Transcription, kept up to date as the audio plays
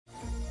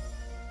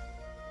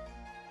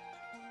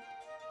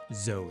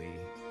Zoe,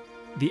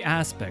 The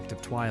Aspect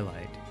of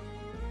Twilight,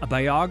 a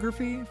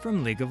biography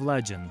from League of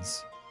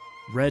Legends,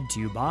 read to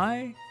you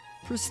by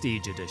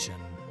Prestige Edition.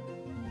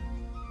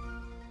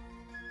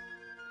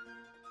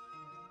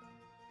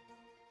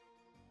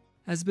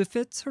 As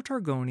befits her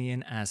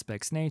Targonian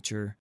aspect's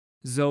nature,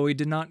 Zoe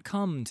did not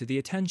come to the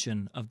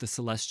attention of the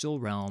celestial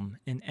realm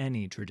in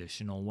any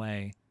traditional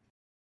way.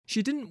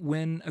 She didn't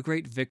win a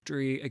great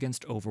victory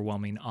against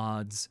overwhelming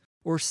odds,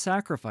 or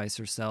sacrifice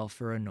herself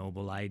for a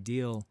noble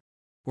ideal,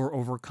 or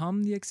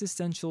overcome the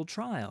existential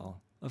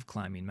trial of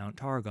climbing Mount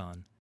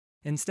Targon.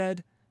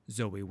 Instead,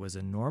 Zoe was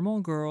a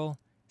normal girl,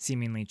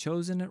 seemingly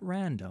chosen at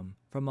random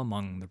from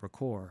among the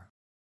Recore.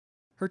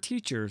 Her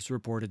teachers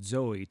reported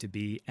Zoe to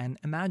be an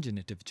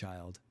imaginative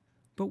child,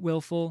 but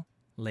willful,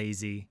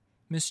 lazy,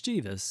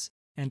 mischievous,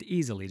 and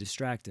easily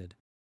distracted.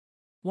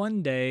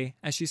 One day,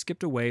 as she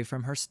skipped away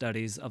from her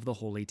studies of the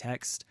holy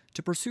text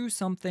to pursue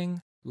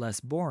something less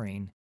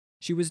boring,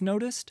 she was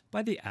noticed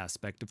by the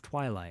aspect of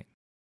Twilight.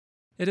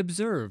 It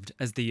observed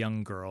as the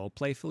young girl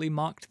playfully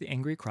mocked the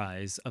angry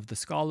cries of the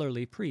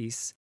scholarly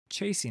priests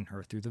chasing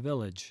her through the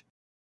village.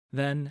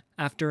 Then,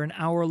 after an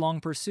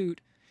hour-long pursuit,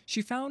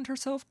 she found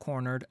herself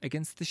cornered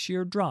against the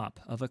sheer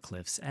drop of a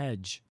cliff's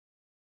edge.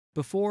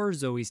 Before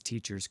Zoe's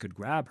teachers could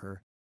grab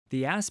her,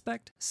 the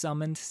aspect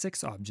summoned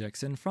 6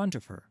 objects in front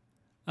of her: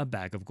 a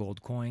bag of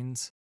gold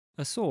coins,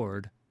 a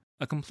sword,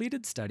 a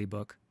completed study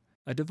book,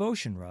 a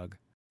devotion rug,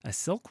 a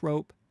silk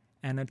rope,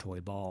 and a toy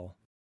ball.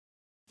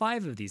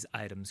 5 of these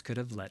items could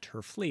have let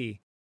her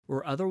flee,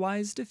 or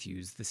otherwise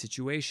diffuse the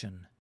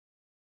situation.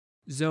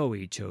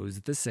 Zoe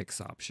chose the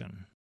 6th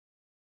option.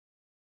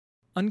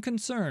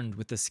 Unconcerned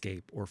with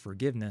escape or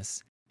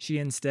forgiveness, she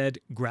instead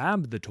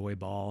grabbed the toy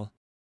ball,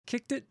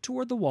 kicked it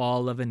toward the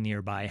wall of a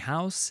nearby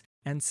house,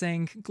 and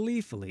sang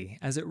gleefully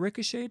as it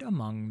ricocheted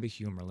among the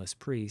humorless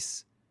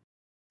priests.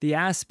 The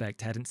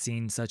aspect hadn't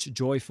seen such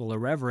joyful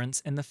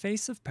irreverence in the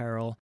face of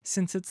peril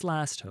since its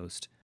last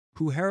host,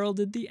 who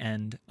heralded the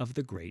end of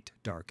the Great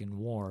Darken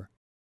War.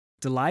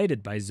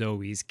 Delighted by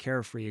Zoe's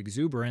carefree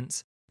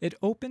exuberance, it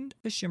opened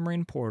a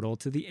shimmering portal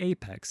to the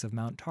apex of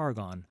Mount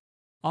Targon,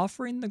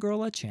 offering the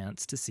girl a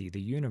chance to see the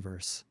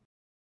universe.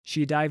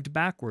 She dived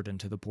backward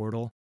into the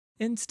portal,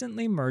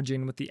 instantly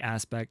merging with the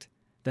aspect,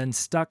 then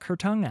stuck her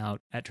tongue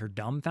out at her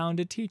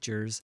dumbfounded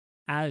teachers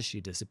as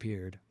she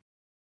disappeared.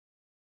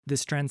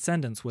 This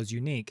transcendence was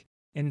unique.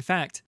 In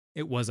fact,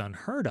 it was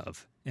unheard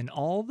of in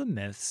all the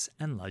myths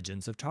and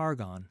legends of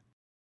Targon.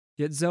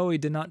 Yet Zoe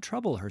did not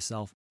trouble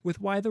herself with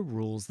why the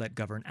rules that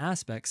govern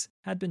aspects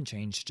had been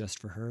changed just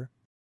for her.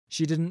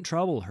 She didn't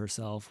trouble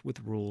herself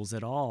with rules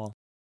at all.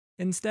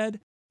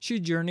 Instead, she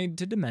journeyed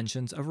to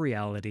dimensions of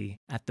reality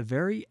at the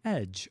very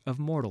edge of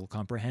mortal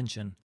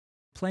comprehension,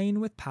 playing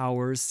with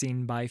powers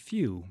seen by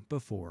few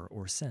before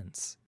or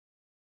since.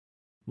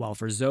 While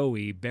for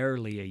Zoe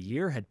barely a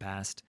year had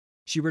passed,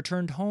 she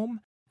returned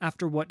home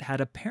after what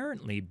had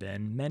apparently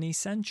been many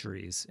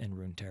centuries in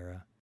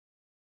Runeterra.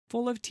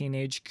 Full of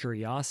teenage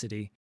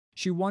curiosity,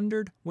 she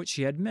wondered what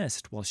she had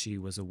missed while she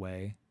was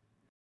away.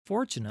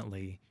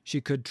 Fortunately,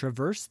 she could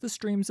traverse the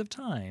streams of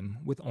time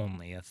with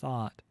only a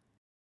thought.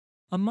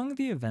 Among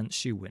the events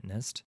she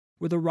witnessed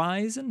were the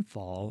rise and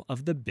fall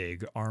of the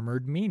big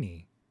armored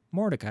meanie,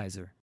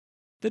 Mordekaiser,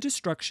 the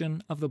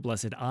destruction of the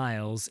Blessed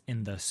Isles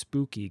in the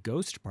spooky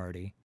ghost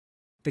party,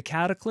 the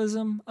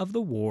cataclysm of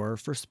the war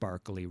for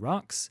sparkly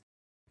rocks,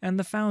 and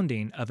the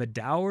founding of a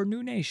dour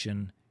new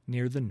nation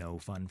near the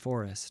no-fun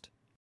forest.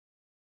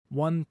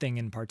 One thing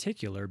in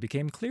particular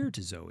became clear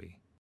to Zoe.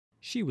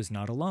 She was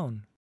not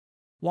alone.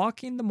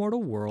 Walking the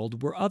mortal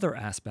world were other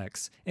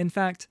aspects, in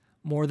fact,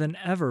 more than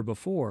ever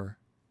before.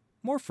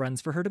 More friends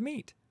for her to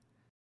meet.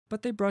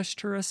 But they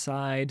brushed her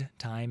aside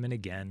time and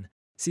again,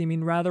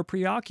 seeming rather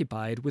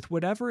preoccupied with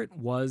whatever it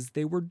was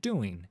they were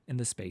doing in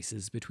the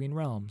spaces between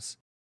realms.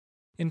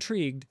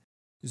 Intrigued,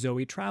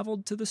 Zoe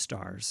traveled to the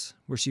stars,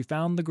 where she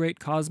found the great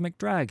cosmic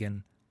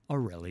dragon,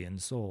 Aurelian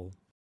Sol.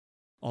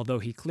 Although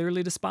he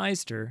clearly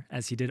despised her,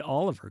 as he did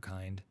all of her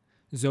kind,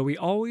 Zoe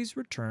always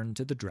returned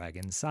to the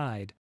dragon's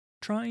side,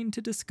 trying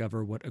to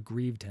discover what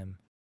aggrieved him.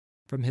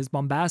 From his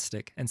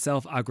bombastic and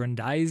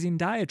self-aggrandizing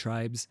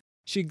diatribes,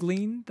 she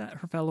gleaned that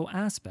her fellow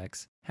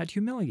aspects had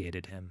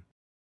humiliated him,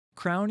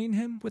 crowning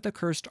him with a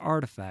cursed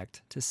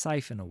artifact to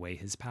siphon away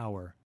his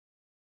power.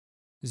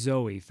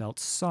 Zoe felt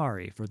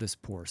sorry for this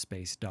poor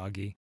space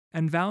doggy,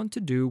 and vowed to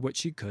do what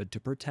she could to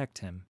protect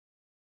him.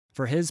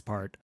 For his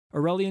part,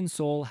 Aurelian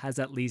Sol has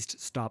at least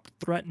stopped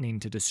threatening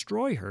to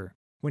destroy her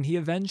when he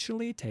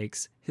eventually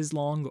takes his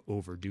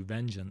long-overdue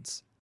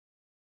vengeance.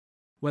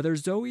 Whether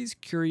Zoe's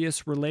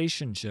curious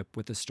relationship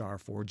with the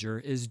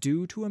Starforger is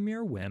due to a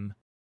mere whim,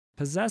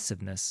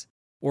 possessiveness,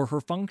 or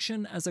her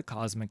function as a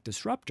cosmic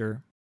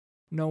disruptor,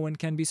 no one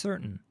can be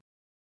certain.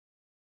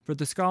 For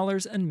the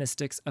scholars and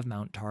mystics of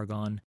Mount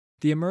Targon,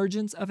 the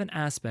emergence of an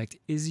aspect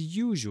is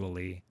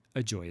usually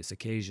a joyous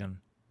occasion,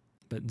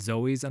 but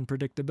Zoe's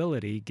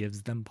unpredictability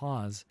gives them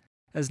pause,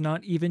 as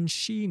not even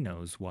she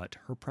knows what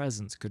her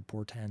presence could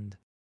portend.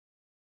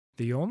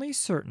 The only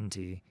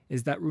certainty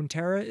is that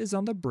Runeterra is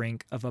on the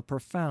brink of a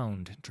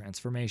profound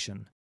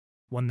transformation,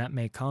 one that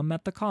may come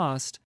at the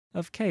cost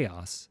of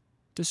chaos,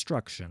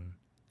 destruction,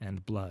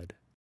 and blood.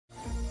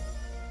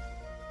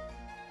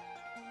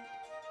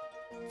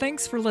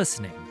 Thanks for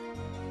listening.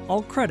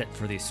 All credit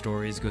for these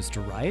stories goes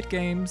to Riot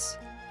Games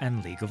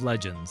and League of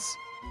Legends.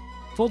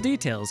 Full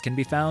details can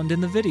be found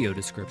in the video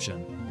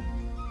description.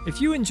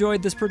 If you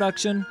enjoyed this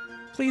production,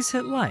 please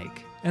hit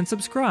like and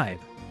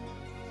subscribe.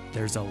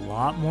 There's a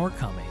lot more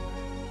coming.